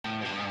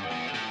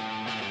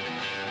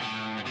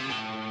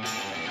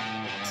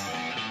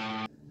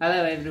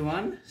Hello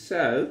everyone,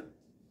 so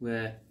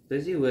we're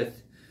busy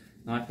with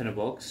knife in a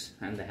box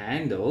and the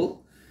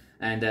handle,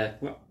 and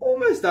we're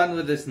almost done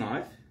with this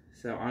knife.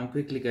 So I'm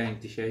quickly going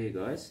to show you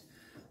guys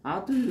how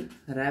to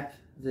wrap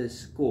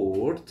this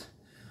cord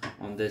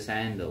on this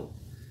handle.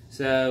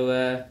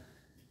 So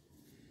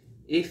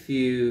if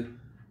you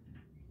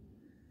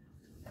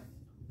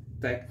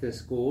take this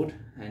cord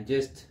and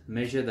just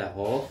measure the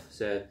half,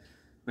 so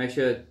make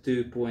sure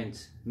 2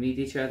 points meet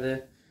each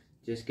other,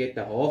 just get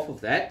the half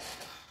of that.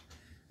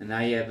 And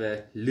now you have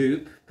a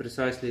loop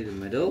precisely the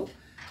middle,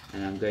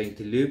 and I'm going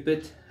to loop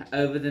it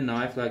over the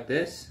knife like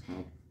this.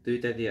 I'll do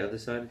it at the other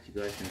side that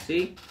you guys can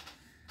see,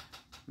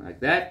 like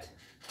that.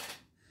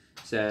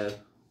 So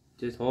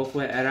just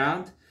halfway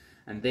around,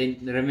 and then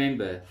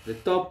remember the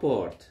top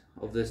part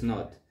of this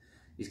knot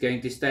is going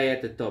to stay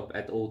at the top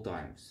at all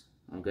times.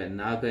 I'm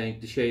now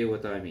going to show you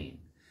what I mean.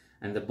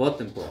 And the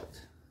bottom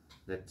part,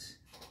 that's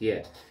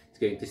here, it's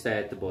going to stay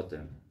at the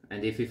bottom.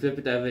 And if you flip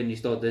it over and you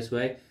start this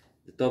way,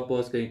 the top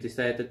part is going to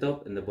stay at the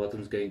top and the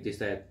bottom is going to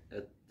stay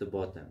at the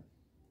bottom.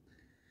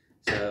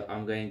 So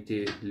I'm going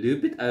to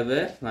loop it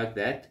over like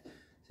that,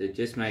 so it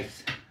just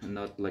makes a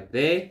knot like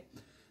there.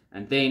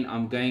 And then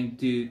I'm going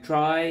to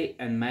try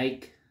and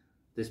make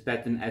this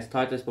pattern as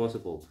tight as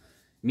possible,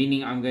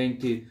 meaning I'm going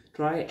to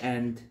try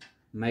and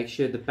make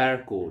sure the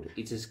paracord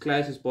is as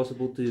close as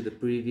possible to the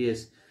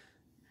previous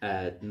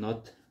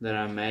knot that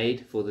I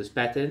made for this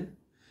pattern.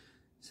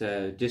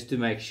 So just to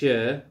make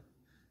sure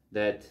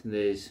that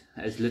there's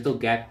as little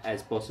gap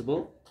as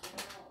possible.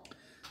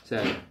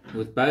 So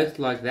with both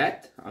like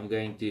that, I'm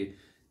going to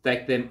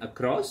take them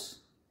across.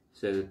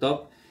 So the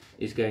top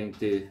is going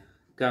to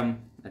come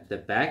at the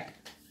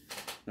back.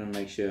 I'm going to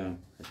make sure I'm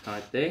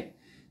tight there.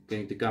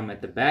 Going to come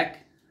at the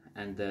back,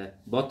 and the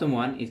bottom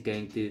one is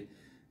going to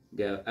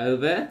go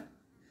over.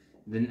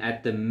 Then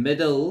at the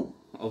middle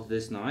of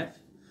this knife,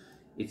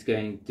 it's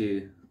going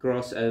to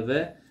cross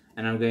over,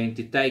 and I'm going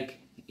to take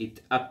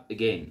it up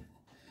again.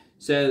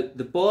 So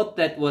the part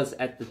that was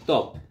at the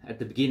top at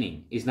the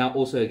beginning is now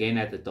also again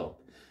at the top,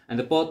 and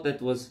the part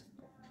that was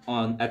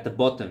at the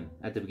bottom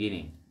at the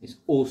beginning is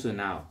also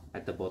now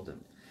at the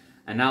bottom.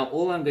 And now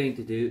all I'm going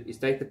to do is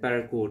take the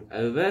paracord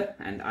over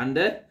and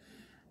under,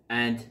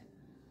 and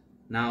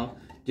now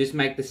just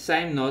make the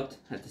same knot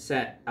at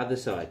the other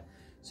side.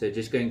 So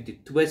just going to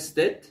twist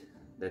it,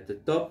 that the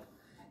top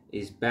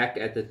is back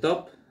at the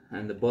top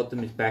and the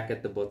bottom is back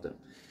at the bottom.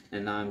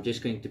 And now I'm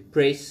just going to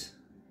press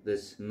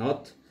this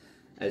knot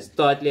as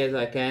tightly as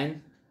I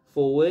can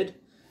forward,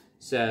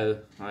 so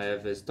I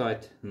have as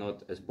tight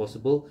knot as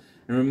possible.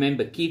 And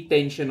remember, keep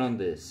tension on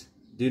this,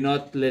 do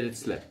not let it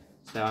slip.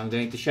 So I'm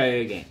going to show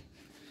you again.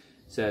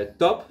 So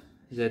top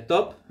is at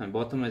top and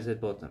bottom is at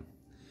bottom.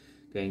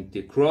 Going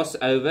to cross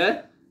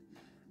over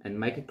and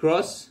make a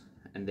cross,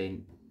 and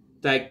then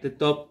take the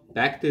top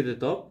back to the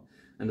top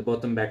and the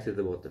bottom back to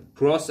the bottom.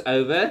 Cross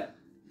over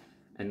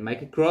and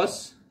make a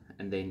cross,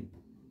 and then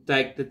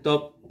take the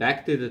top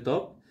back to the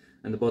top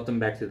and the bottom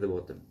back to the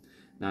bottom.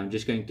 Now I'm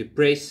just going to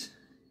press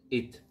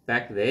it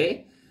back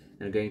there,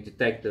 and I'm going to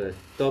take the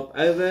top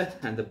over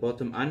and the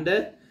bottom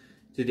under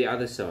to the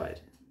other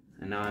side.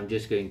 And now I'm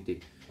just going to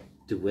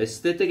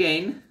twist it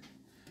again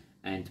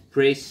and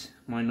press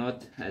my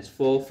knot as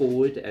far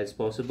forward as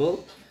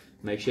possible.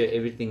 Make sure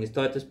everything is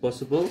tight as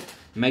possible.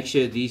 Make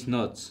sure these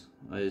knots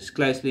are as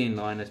closely in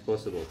line as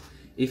possible.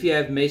 If you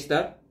have messed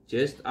up,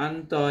 just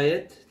untie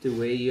it to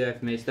where you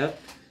have messed up.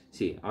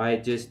 See, I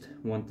just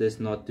want this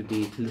knot to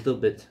be a little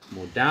bit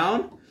more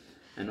down,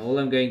 and all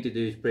I'm going to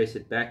do is press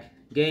it back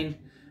again,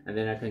 and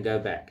then I can go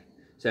back.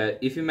 So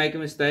if you make a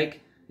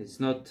mistake, it's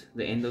not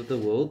the end of the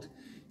world.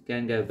 You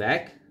can go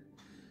back,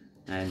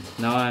 and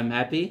now I'm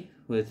happy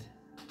with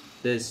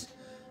this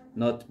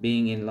knot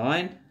being in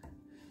line.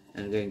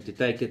 I'm going to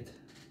take it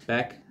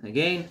back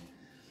again,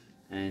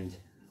 and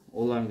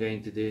all I'm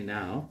going to do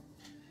now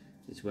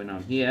is, when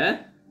I'm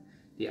here,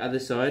 the other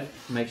side,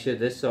 make sure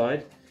this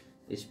side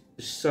is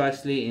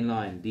precisely in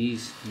line.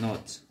 These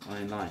knots are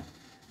in line,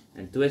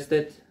 and twist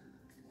it,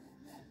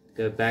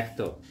 go back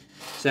top.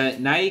 So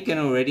now you can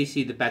already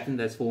see the pattern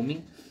that's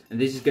forming,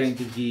 and this is going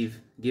to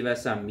give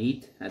us some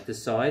meat at the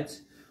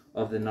sides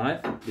of the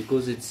knife,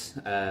 because it's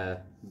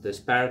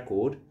this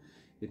paracord.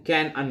 You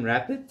can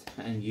unwrap it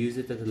and use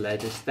it at a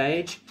later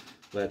stage,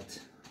 but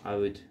I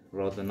would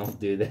rather not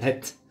do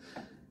that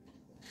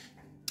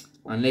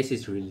unless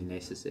it's really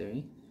necessary.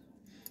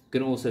 You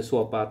can also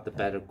swap out the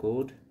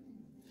paracord,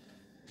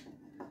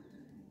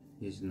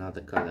 use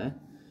another color,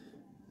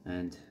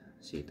 and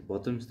see the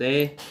bottom's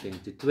there. Going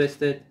to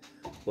twist it,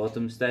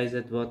 bottom stays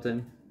at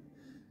bottom,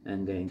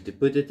 and going to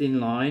put it in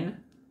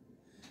line.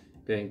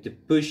 Going to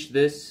push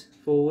this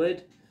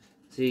forward.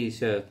 See,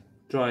 so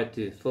try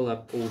to fill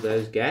up all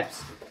those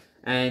gaps,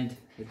 and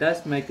it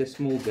does make a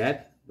small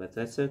gap, but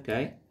that's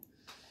okay.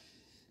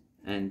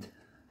 And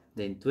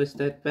then twist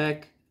that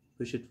back,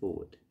 push it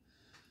forward.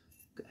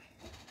 Okay.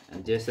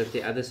 And just at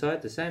the other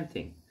side, the same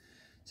thing.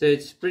 So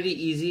it's pretty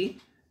easy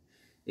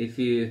if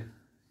you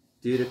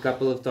do it a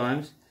couple of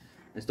times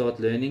and start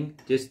learning.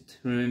 Just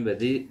remember,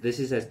 this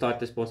is as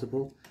tight as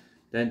possible.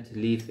 Don't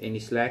leave any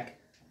slack.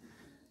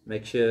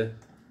 Make sure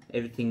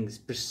everything's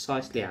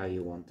precisely how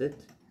you want it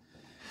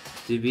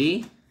to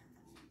be.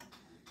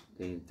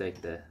 Then you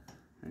take the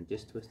and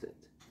just twist it.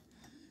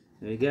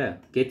 There we go.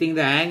 Getting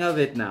the hang of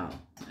it now,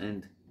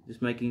 and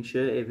just making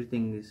sure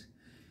everything is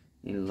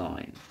in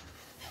line.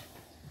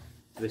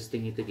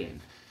 Twisting it again.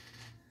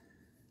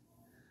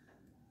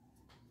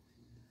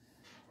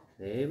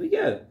 There we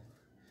go.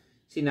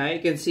 See, now you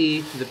can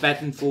see the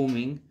pattern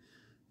forming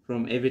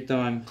from every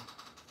time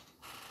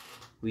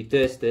we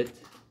twist it.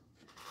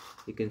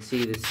 You can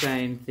see the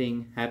same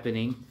thing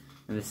happening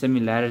and the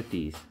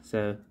similarities.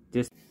 So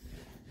just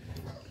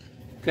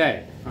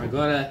okay, I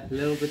got a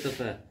little bit of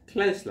a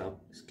close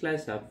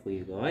up for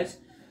you guys.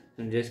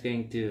 I'm just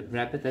going to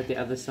wrap it at the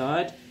other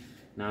side.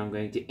 Now I'm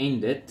going to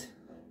end it.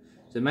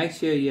 So make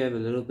sure you have a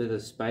little bit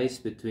of space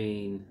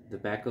between the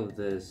back of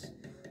this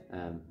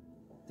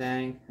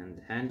tang and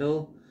the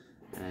handle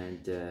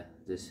and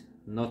this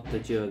knot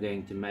that you are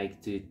going to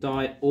make to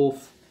tie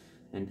off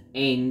and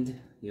end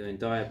your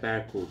entire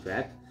paracord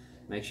wrap.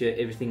 Make sure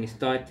everything is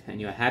tight and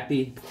you're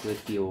happy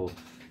with your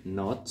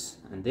knots,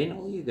 and then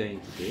all you're going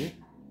to do,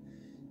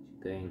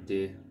 you're going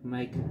to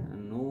make a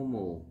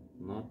normal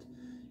knot.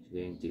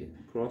 You're going to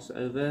cross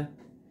over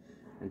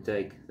and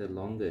take the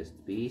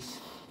longest piece,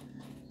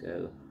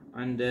 go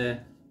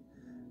under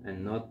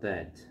and knot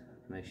that.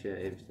 Make sure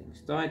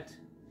everything's tight,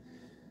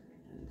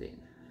 and then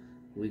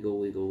wiggle,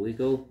 wiggle,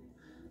 wiggle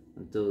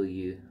until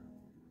you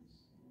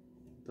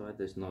tie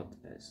this knot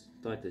as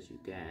tight as you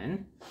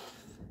can.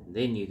 And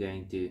then you're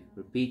going to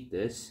repeat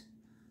this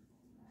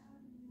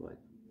by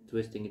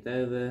twisting it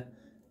over,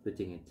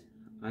 putting it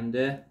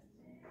under,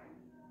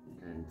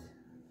 and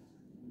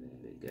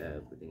there we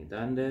go, putting it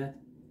under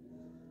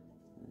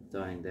and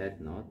tying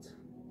that knot.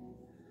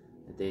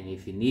 And then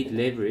if you need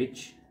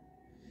leverage,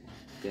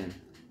 you can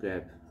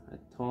grab a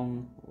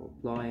thong or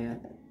plier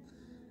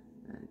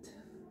and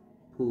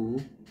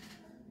pull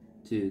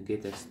to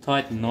get as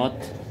tight knot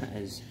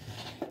as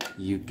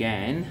you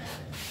can.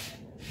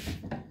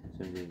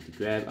 So I'm going to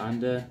grab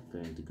under,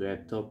 going to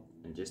grab top,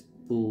 and just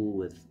pull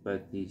with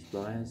both these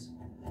pliers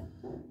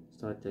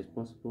as tight as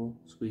possible.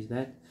 Squeeze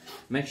that.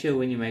 Make sure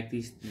when you make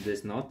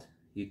this knot,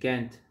 you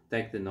can't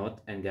take the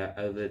knot and go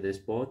over this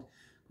part,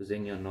 because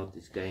then your knot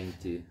is going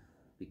to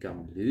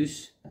become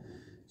loose.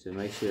 So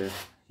make sure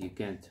you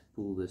can't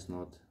pull this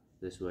knot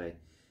this way,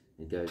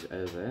 it goes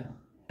over.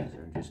 So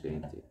I'm just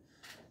going to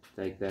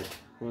take that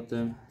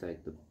bottom,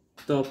 take the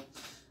top,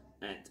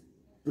 and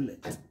pull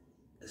it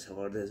as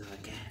hard as I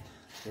can.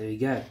 There we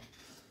go. I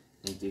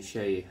need to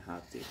show you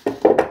how to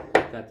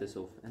cut this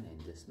off and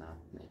end this now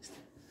next.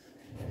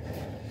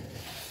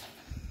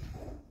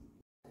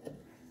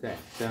 Okay,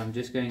 so I'm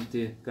just going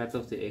to cut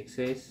off the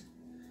excess.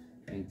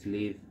 I'm going to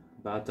leave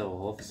about a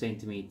 ½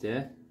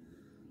 centimeter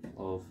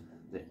of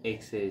the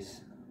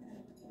excess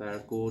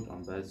paracord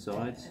on both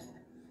sides.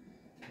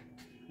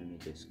 Let me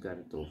just cut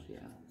it off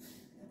here.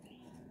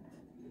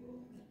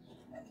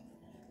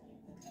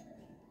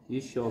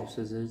 Use sharp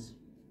scissors,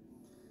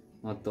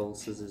 not dull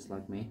scissors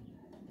like me.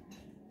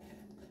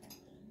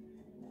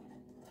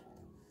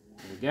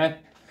 There we go.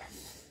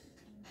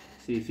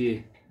 See, if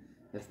you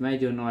have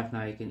made your knife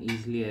now, you can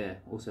easily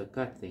also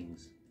cut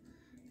things,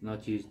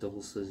 not use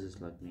dull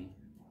scissors like me.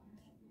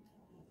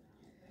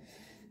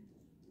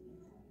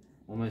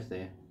 Almost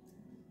there.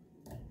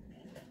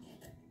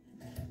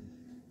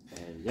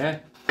 There we go.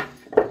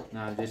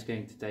 Now I'm just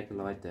going to take a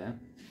lighter.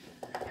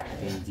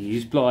 I'm going to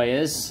use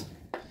pliers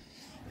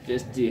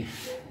just to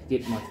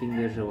get my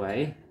fingers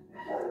away.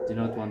 Do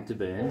not want to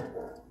burn.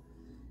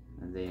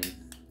 And then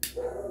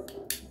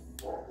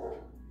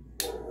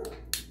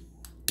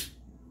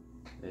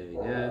there we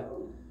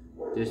go.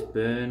 Just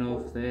burn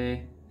off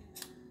there.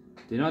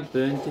 Do not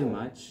burn too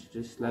much,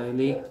 just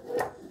slowly.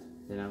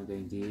 Then I'm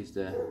going to use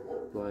the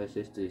pliers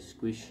just to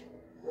squish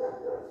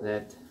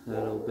that a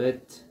little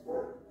bit.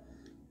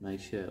 Make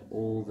sure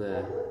all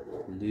the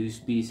loose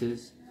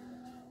pieces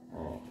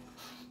are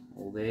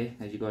all there.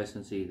 As you guys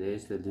can see,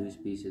 there's the loose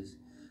pieces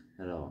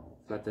that are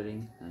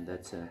fluttering, and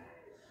that's a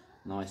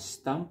nice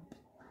stump.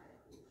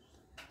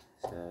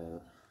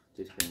 So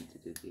just going to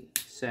do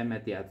the same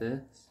at the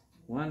other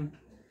one,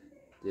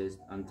 just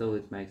until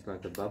it makes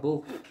like a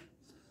bubble.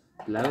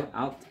 Blow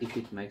out if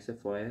it makes a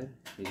fire.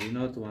 You do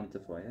not want a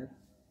fire.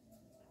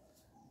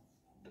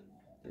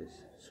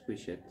 Just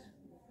squish it.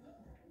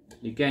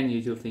 You can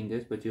use your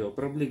fingers, but you are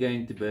probably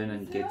going to burn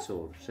and get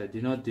sore, so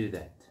do not do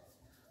that.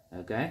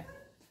 Okay,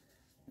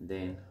 and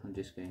then I'm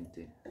just going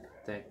to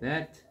take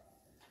that,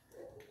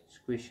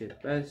 squish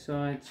it both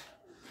sides.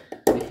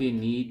 If you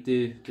need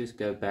to, just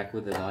go back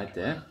with the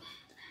lighter.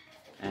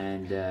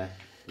 And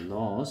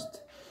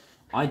last,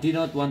 I do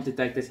not want to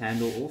take this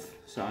handle off,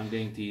 so I'm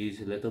going to use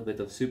a little bit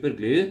of super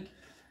glue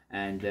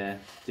and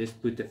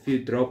just put a few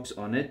drops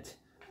on it,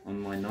 on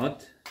my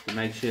knot, to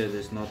make sure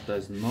this knot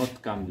does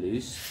not come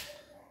loose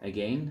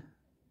again.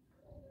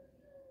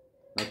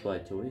 Not by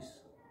choice.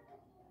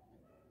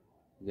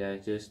 Yeah,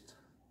 just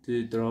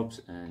 2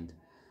 drops, and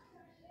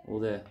all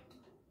the,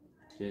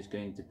 just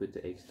going to put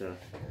the extra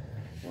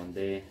one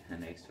there,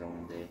 an extra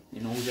one there,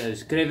 in all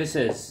those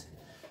crevices,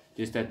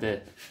 just at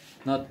the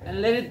knot,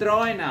 and let it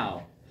dry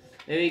now.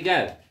 There we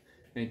go. I'm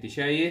going to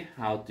show you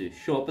how to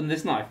sharpen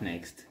this knife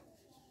next.